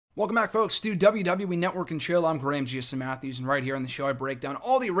Welcome back, folks, to WWE Network and Chill. I'm Graham G.S. Matthews, and right here on the show, I break down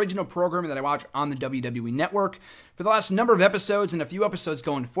all the original programming that I watch on the WWE Network. For the last number of episodes and a few episodes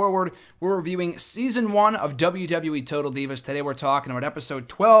going forward, we're reviewing Season 1 of WWE Total Divas. Today, we're talking about Episode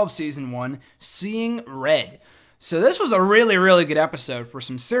 12, Season 1, Seeing Red. So this was a really, really good episode for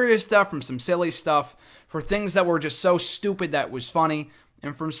some serious stuff, from some silly stuff, for things that were just so stupid that was funny,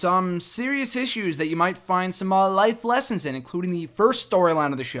 and from some serious issues that you might find some life lessons in, including the first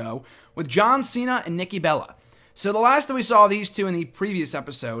storyline of the show with John Cena and Nikki Bella. So the last that we saw these two in the previous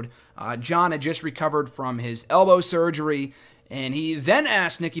episode, John had just recovered from his elbow surgery, and he then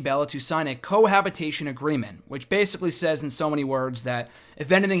asked Nikki Bella to sign a cohabitation agreement, which basically says in so many words that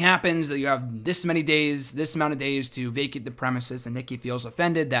if anything happens, that you have this amount of days to vacate the premises, and Nikki feels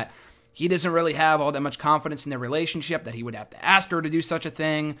offended that he doesn't really have all that much confidence in their relationship, that he would have to ask her to do such a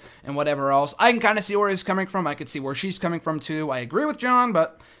thing and whatever else. I can kind of see where he's coming from. I could see where she's coming from too. I agree with John,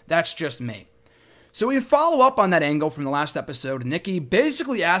 but that's just me. So we follow up on that angle from the last episode. Nikki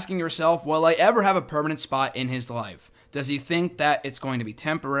basically asking herself, will I ever have a permanent spot in his life? Does he think that it's going to be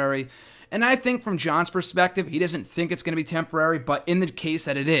temporary? And I think from John's perspective, he doesn't think it's going to be temporary, but in the case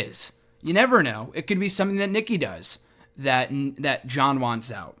that it is, you never know. It could be something that Nikki does that John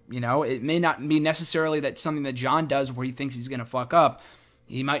wants out. You know, it may not be necessarily that something that John does where he thinks he's going to fuck up.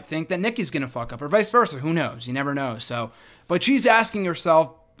 He might think that Nikki's going to fuck up, or vice versa. Who knows? You never know. So, but she's asking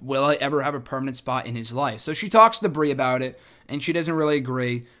herself, will I ever have a permanent spot in his life? So she talks to Brie about it, and she doesn't really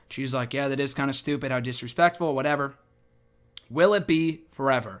agree. She's like, yeah, that is kind of stupid, how disrespectful, whatever. Will it be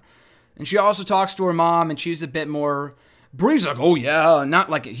forever? And she also talks to her mom, and she's a bit more... Brie's like, oh yeah, not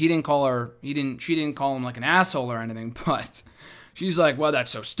like she didn't call him like an asshole or anything, but she's like, well,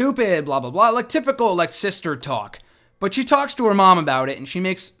 that's so stupid, blah, blah, blah, like typical like sister talk. But she talks to her mom about it, and she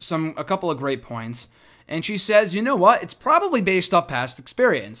makes a couple of great points, and she says, you know what, it's probably based off past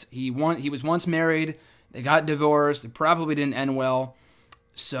experience. He was once married, they got divorced, it probably didn't end well,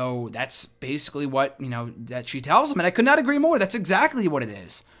 so that's basically what, that she tells him, and I could not agree more. That's exactly what it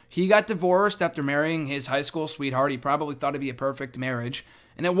is. He got divorced after marrying his high school sweetheart. He probably thought it'd be a perfect marriage,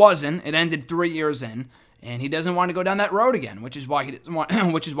 and it wasn't. It ended 3 years in, and he doesn't want to go down that road again, which is why he doesn't want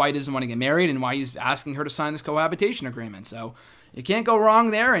to get married, and why he's asking her to sign this cohabitation agreement. So you can't go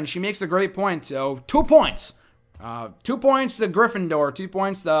wrong there, and she makes a great point. So 2 points. 2 points to Gryffindor, 2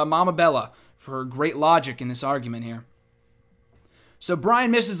 points to Mama Bella for great logic in this argument here. So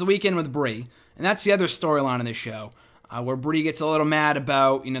Brian misses the weekend with Brie, and that's the other storyline of this show. Where Brie gets a little mad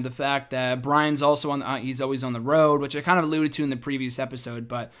about, the fact that Brian's also he's always on the road, which I kind of alluded to in the previous episode,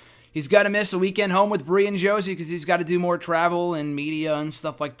 but he's got to miss a weekend home with Brie and Josie because he's got to do more travel and media and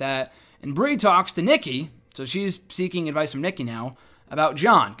stuff like that. And Brie talks to Nikki, so she's seeking advice from Nikki now about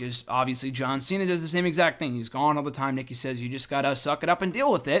John, because obviously John Cena does the same exact thing. He's gone all the time. Nikki says, you just got to suck it up and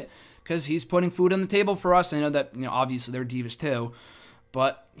deal with it because he's putting food on the table for us. I know that, obviously they're divas too.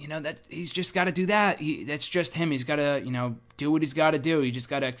 But, that he's just got to do that. That's just him. He's got to, do what he's got to do. He just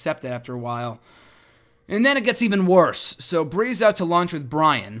got to accept it after a while. And then it gets even worse. So Brie's out to lunch with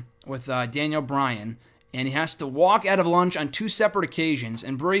Daniel Bryan, and he has to walk out of lunch on 2 separate occasions,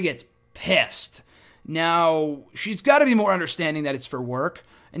 and Brie gets pissed. Now, she's got to be more understanding that it's for work,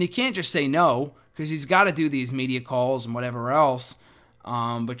 and he can't just say no, because he's got to do these media calls and whatever else.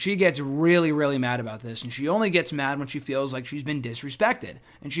 But she gets really, really mad about this, and she only gets mad when she feels like she's been disrespected.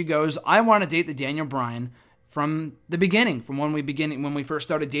 And she goes, I want to date the Daniel Bryan from the beginning, from when we first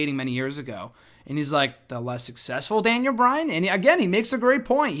started dating many years ago. And he's like, the less successful Daniel Bryan? And again, he makes a great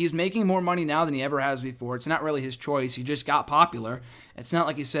point. He's making more money now than he ever has before. It's not really his choice. He just got popular. It's not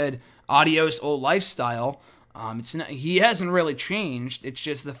like he said, adios old lifestyle. He hasn't really changed. It's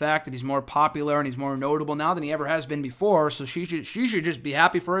just the fact that he's more popular and he's more notable now than he ever has been before. So she should just be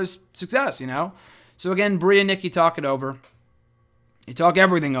happy for his success, So again, Brie and Nikki talk it over. They talk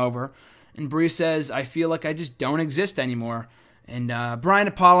everything over. And Brie says, I feel like I just don't exist anymore. And Brian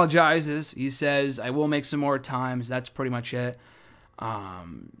apologizes. He says, I will make some more times. That's pretty much it.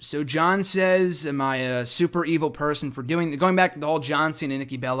 So John says, am I a super evil person for going back to the whole John Cena and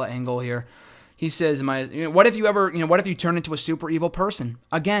Nikki Bella angle here. He says, what if you turn into a super evil person?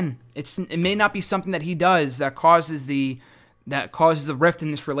 Again, it may not be something that he does that causes the rift in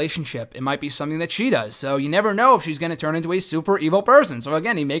this relationship. It might be something that she does. So you never know if she's going to turn into a super evil person. So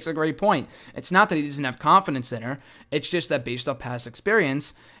again, he makes a great point. It's not that he doesn't have confidence in her. It's just that based off past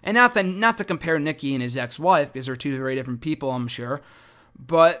experience, and not to compare Nikki and his ex-wife, because they're two very different people, I'm sure.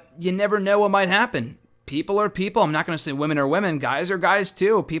 But you never know what might happen. People are people. I'm not going to say women are women. Guys are guys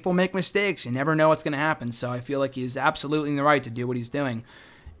too. People make mistakes. You never know what's going to happen. So I feel like he's absolutely in the right to do what he's doing.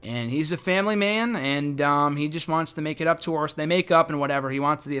 And he's a family man, and he just wants to make it up to her. So they make up and whatever. He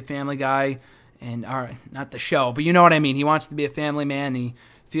wants to be a family guy, and not the show, but you know what I mean. He wants to be a family man. He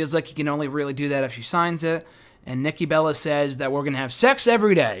feels like he can only really do that if she signs it. And Nikki Bella says that we're going to have sex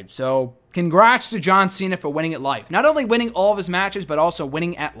every day. So congrats to John Cena for winning at life. Not only winning all of his matches, but also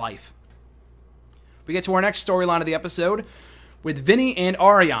winning at life. We get to our next storyline of the episode with Vinny and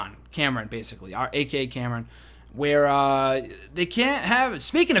Ariane. Cameron, basically, a.k.a. Cameron, where they can't have...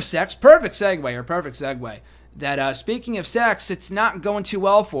 Speaking of sex, perfect segue, that speaking of sex, it's not going too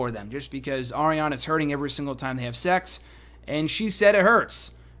well for them, just because Ariane is hurting every single time they have sex, and she said it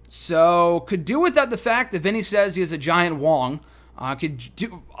hurts. So, could do without the fact that Vinny says he has a giant wong.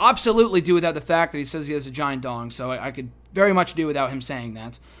 Absolutely do without the fact that he says he has a giant dong. So, I could very much do without him saying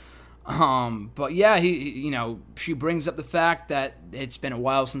that. But yeah, she brings up the fact that it's been a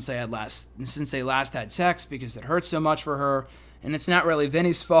while since they last had sex because it hurts so much for her, and it's not really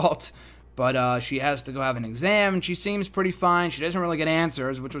Vinny's fault. But she has to go have an exam, and she seems pretty fine. She doesn't really get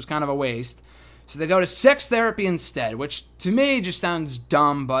answers, which was kind of a waste. So they go to sex therapy instead, which to me just sounds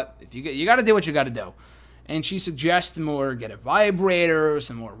dumb, but if you got to do what you got to do. And she suggests more get a vibrator,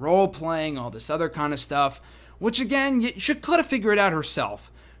 some more role-playing, all this other kind of stuff, which again, she could have figured it out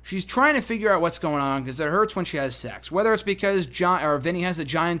herself. She's trying to figure out what's going on because it hurts when she has sex. Whether it's because Vinny has a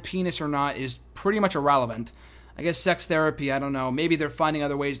giant penis or not is pretty much irrelevant. I guess sex therapy, I don't know. Maybe they're finding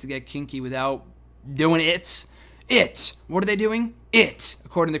other ways to get kinky without doing it. What are they doing?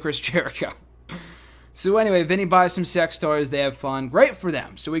 According to Chris Jericho. So anyway, Vinny buys some sex toys. They have fun. Great for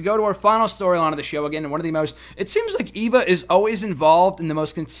them. So we go to our final storyline of the show again. One of the most... It seems like Eva is always involved in the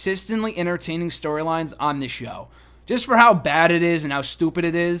most consistently entertaining storylines on the show. Just for how bad it is and how stupid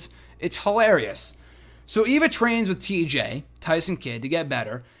it is, it's hilarious. So Eva trains with TJ, Tyson Kidd, to get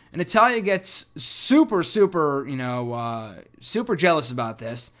better. And Natalya gets super jealous about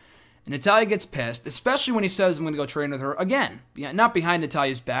this. And Natalya gets pissed, especially when he says, I'm going to go train with her again. Not behind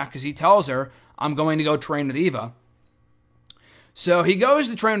Natalya's back, because he tells her, I'm going to go train with Eva. So he goes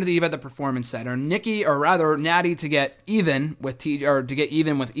to train with Eva at the Performance Center. Natty to get even with TJ, or to get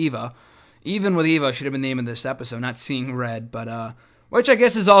even with Eva. Even with Eva should have been the name of this episode, not Seeing Red, but which I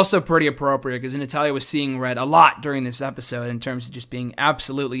guess is also pretty appropriate because Natalya was seeing red a lot during this episode in terms of just being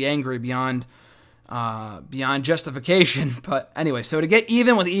absolutely angry beyond justification. But anyway, so to get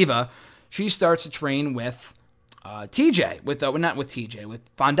even with Eva, she starts to train with TJ, with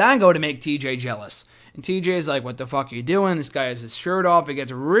Fandango to make TJ jealous. And TJ is like, what the fuck are you doing? This guy has his shirt off. It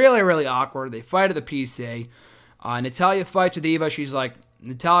gets really, really awkward. They fight at the PC. Natalya fights with Eva. She's like,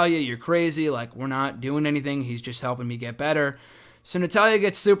 Natalya, you're crazy. Like, we're not doing anything. He's just helping me get better. So Natalya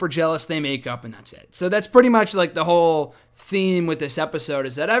gets super jealous. They make up, and that's it. So that's pretty much like the whole theme with this episode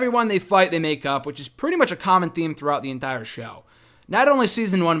is that everyone they fight, they make up, which is pretty much a common theme throughout the entire show. Not only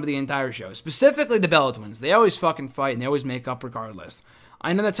season 1, but the entire show. Specifically the Bella Twins. They always fucking fight, and they always make up regardless.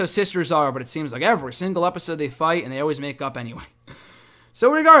 I know that's how sisters are, but it seems like every single episode they fight, and they always make up anyway.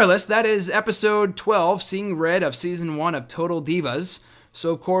 So regardless, that is episode 12, Seeing Red of season 1 of Total Divas.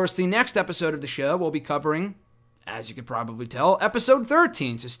 So, of course, the next episode of the show will be covering, as you could probably tell, episode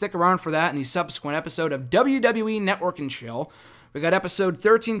 13. So stick around for that and the subsequent episode of WWE Network and Chill. We got episode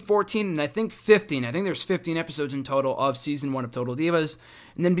 13, 14, and I think 15. I think there's 15 episodes in total of season 1 of Total Divas.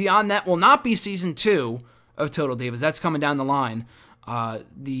 And then beyond that will not be season 2 of Total Divas. That's coming down the line.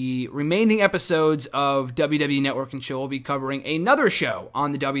 The remaining episodes of WWE Network and Chill will be covering another show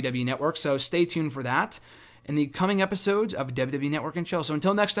on the WWE Network. So stay tuned for that in the coming episodes of WWE Network and Chill. So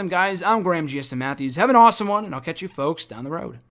until next time, guys, I'm Graham G.S. Matthews. Have an awesome one, and I'll catch you folks down the road.